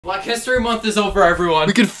Black History Month is over, everyone.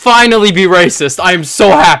 We can finally be racist. I am so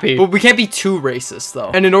happy. But we can't be too racist, though.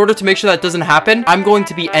 And in order to make sure that doesn't happen, I'm going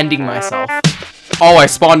to be ending myself. Oh, I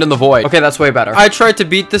spawned in the void. Okay, that's way better. I tried to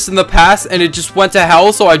beat this in the past, and it just went to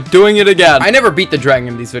hell, so I'm doing it again. I never beat the dragon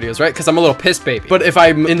in these videos, right? Because I'm a little piss baby. But if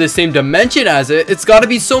I'm in the same dimension as it, it's got to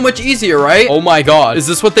be so much easier, right? Oh my god. Is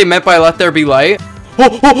this what they meant by let there be light?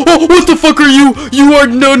 Oh, what the fuck are you? You are,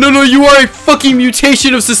 no, you are a fucking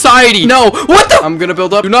mutation of society. No, what the? I'm gonna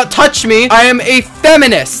build up. Do not touch me. I am a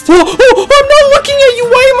feminist. I'm not looking at you.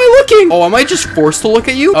 Why am I looking? Oh, am I just forced to look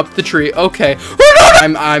at you? Up the tree. Okay.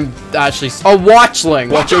 I'm actually a watchling.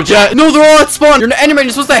 Watch your jet. No, they're all at spawn. You're an enderman.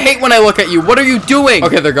 You're supposed to hate when I look at you. What are you doing?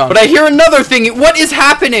 Okay, they're gone. But I hear another thing. What is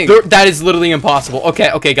happening? That is literally impossible.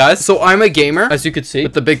 Okay, guys. So I'm a gamer, as you could see,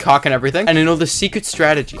 with the big cock and everything. And I know the secret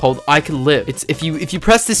strategy called I Can Live. It's if you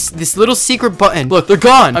press this little secret button. Look, they're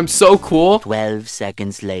gone. I'm so cool. 12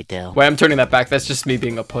 seconds later. Wait, I'm turning that back. That's just me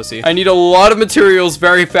being a pussy. I need a lot of materials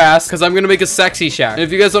very fast because I'm gonna make a sexy shack. And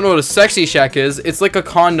if you guys don't know what a sexy shack is, it's like a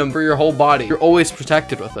condom for your whole body. You're always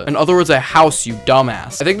protected with it. In other words, a house, you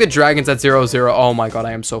dumbass. I think the dragon's at 0-0. Oh my god,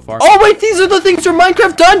 I am so far. Oh wait, these are the things from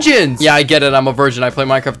Minecraft Dungeons. Yeah, I get it. I'm a virgin. I play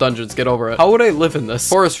Minecraft Dungeons. Get over it. How would I live in this?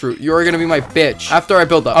 Forest fruit, you are gonna be my bitch. After I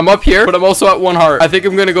build up. I'm up here, but I'm also at 1 heart. I think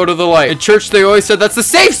I'm gonna go to the light. In church, they always said that's the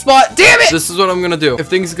safe spot. Damn it! This is what I'm gonna do. If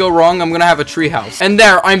things go wrong, I'm gonna have a tree house. And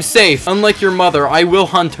there, I'm safe. Unlike your mother, I will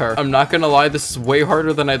hunt her. I'm not gonna lie, this is way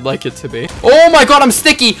harder than I'd like it to be. Oh my god, I'm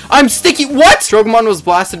sticky! I'm sticky! What? Strogamon was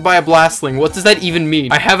blasted by a blastling. What does that even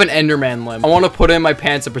mean? I have an Enderman limb. I want to put it in my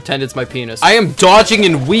pants and pretend it's my penis. I am dodging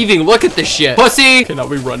and weaving. Look at this shit. Pussy! Okay, now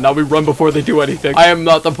we run. Now we run before they do anything. I am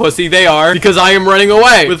not the pussy. They are. Because I am running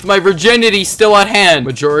away. With my virginity still at hand.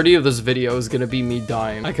 Majority of this video is gonna be me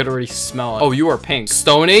dying. I could already smell it. Oh, you are pink.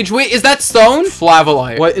 Stone Age? Wait, is that stone?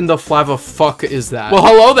 Flavolite. What in the flava fuck is that? Well,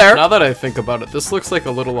 hello there. Now that I think about it, this looks like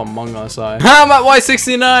a little Among Us eye. I'm at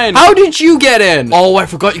Y69. How did you get in? Oh, I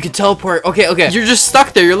forgot you could teleport. Okay. You're just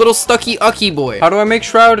stuck there. You're a little stucky ucky boy. How do I make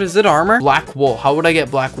shroud? Is it armor? Black wool. How would I get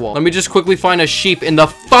black wool? Let me just quickly find a sheep in the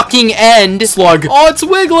fucking end. Slug. Oh, it's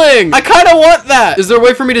wiggling. I kind of want that. Is there a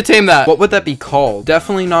way for me to tame that? What would that be called?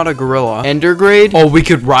 Definitely not a gorilla. Endergrade? Oh, we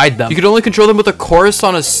could ride them. You could only control them with a chorus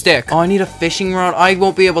on a stick. Oh, I need a fishing rod. I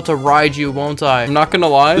won't be able to ride you, won't I? I'm not gonna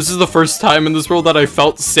lie. This is the first time in this world that I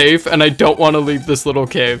felt safe, and I don't want to leave this little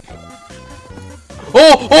cave.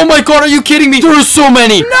 Oh my god, are you kidding me? There are so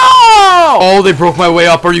many. No! Oh, they broke my way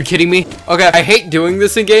up. Are you kidding me? Okay, I hate doing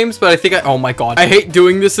this in games, but I think oh my god. I hate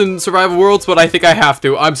doing this in survival worlds, but I think I have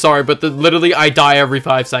to. I'm sorry, but literally I die every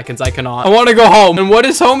 5 seconds. I cannot. I want to go home. And what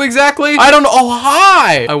is home exactly? I don't know. Oh,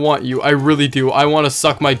 hi. I want you. I really do. I want to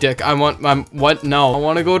suck my dick. What? No. I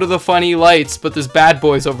want to go to the funny lights, but there's bad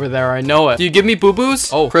boys over there. I know it. Do you give me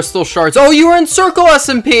boo-boos? Oh, crystal shards. Oh, you were in Circle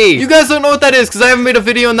SMP. You guys don't know what that is because I haven't made a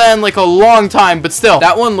video on that in like a long time, but still,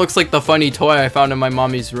 that one looks like the funny toy I found in my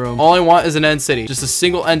mommy's room. All I want is an end city, just a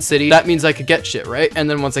single end city. That means I could get shit, right? And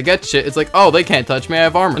then once I get shit, it's like, oh, they can't touch me. I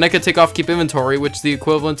have armor. And I could take off keep inventory, which is the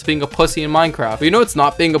equivalent to being a pussy in Minecraft. But you know it's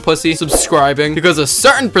not being a pussy? Subscribing. Because a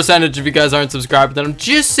certain percentage of you guys aren't subscribed. And I'm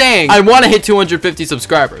just saying, I want to hit 250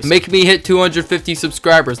 subscribers. Make me hit 250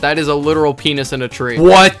 subscribers. That is a literal penis in a tree.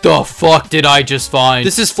 What the fuck did I just find?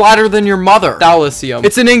 This is flatter than your mother. Thalassium.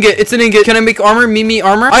 It's an ingot. It's an ingot. Can I make armor? Me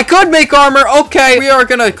armor? I could make armor. Okay. We are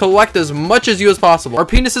gonna collect as much as you as possible. Our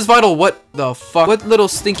penis is vital. What the fuck? What little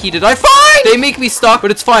stinky did I find? They make me stuck,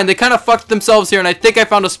 but it's fine. They kind of fucked themselves here, and I think I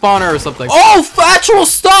found a spawner or something. Oh, actual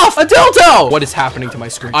stuff! A dildo! What is happening to my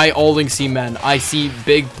screen? I only see men. I see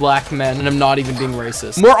big black men, and I'm not even being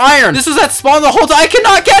racist. More iron! This was at spawn the whole time. I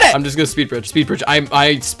cannot get it! I'm just gonna speed bridge. Speed bridge.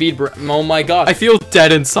 I speed bridge. Oh my god. I feel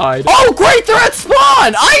dead inside. Oh, great! They're at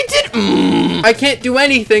spawn! I can't do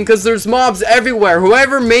anything because there's mobs everywhere.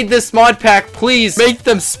 Whoever made this mod pack, please make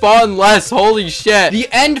them spawn less. Holy shit. The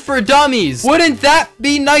end for dummies. Wouldn't that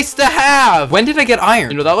be nice to have? When did I get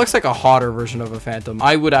iron? You know, that looks like a hotter version of a phantom.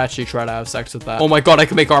 I would actually try to have sex with that. Oh my god, I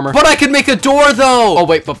can make armor. But I can make a door though. Oh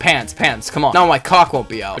wait, but pants. Come on. Now my cock won't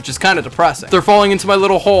be out, which is kind of depressing. They're falling into my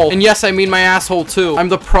little hole. And yes, I mean my asshole too. I'm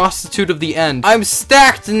the prostitute of the end. I'm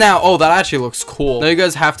stacked now. Oh, that actually looks cool. Now you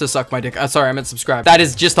guys have to suck my dick. Sorry, I meant subscribe. That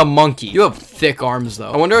is just a monkey. You have thick arms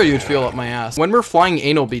though. I wonder how you'd feel up my ass. When we're flying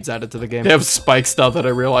anal beads added to the game. They have spikes now that I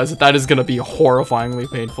realize that is gonna be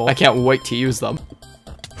horrifyingly painful. I can't wait to use them.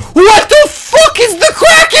 What the fuck is the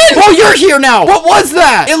Kraken? Oh, you're here now. What was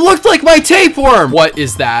that? It looked like my tapeworm. What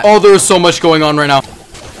is that? Oh, there is so much going on right now.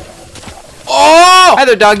 Oh! no! Hi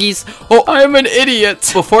there, doggies. Oh, I am an idiot.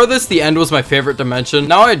 Before this, the end was my favorite dimension.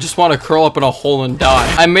 Now I just want to curl up in a hole and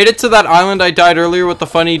die. I made it to that island I died earlier with the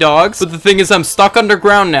funny dogs, but the thing is I'm stuck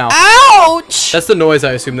underground now. Ouch! That's the noise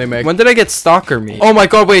I assume they make. When did I get stalker meat? Oh my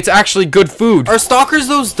god, wait, it's actually good food. Are stalkers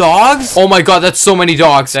those dogs? Oh my god, that's so many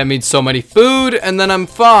dogs. That means so many food, and then I'm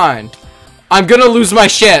fine. I'm gonna lose my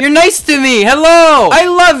shit. You're nice to me. Hello. I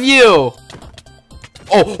love you.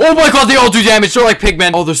 Oh my god, they all do damage. They're like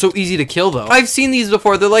pigmen. Oh, they're so easy to kill, though. I've seen these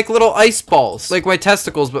before. They're like little ice balls. Like my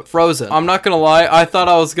testicles, but frozen. I'm not gonna lie. I thought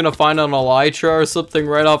I was gonna find an elytra or something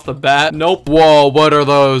right off the bat. Nope. Whoa, what are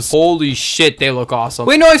those? Holy shit, they look awesome.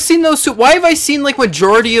 Wait, no, I've seen those too. Why have I seen like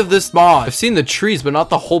majority of this mod? I've seen the trees, but not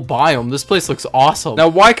the whole biome. This place looks awesome. Now,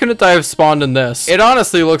 why couldn't I have spawned in this? It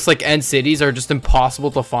honestly looks like end cities are just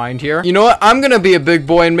impossible to find here. You know what? I'm gonna be a big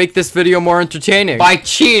boy and make this video more entertaining by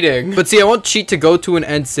cheating. But see, I won't cheat to go to an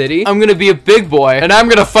end city. I'm gonna be a big boy and I'm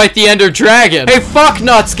gonna fight the Ender Dragon. Hey, fuck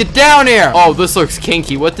nuts, get down here. Oh, this looks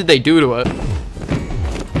kinky. What did they do to it?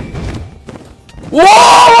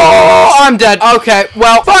 Whoa! I'm dead. Okay,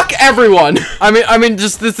 well, fuck everyone. I mean,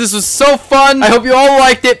 just this was so fun. I hope you all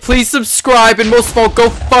liked it. Please subscribe and most of all, go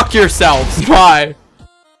fuck yourselves. Bye.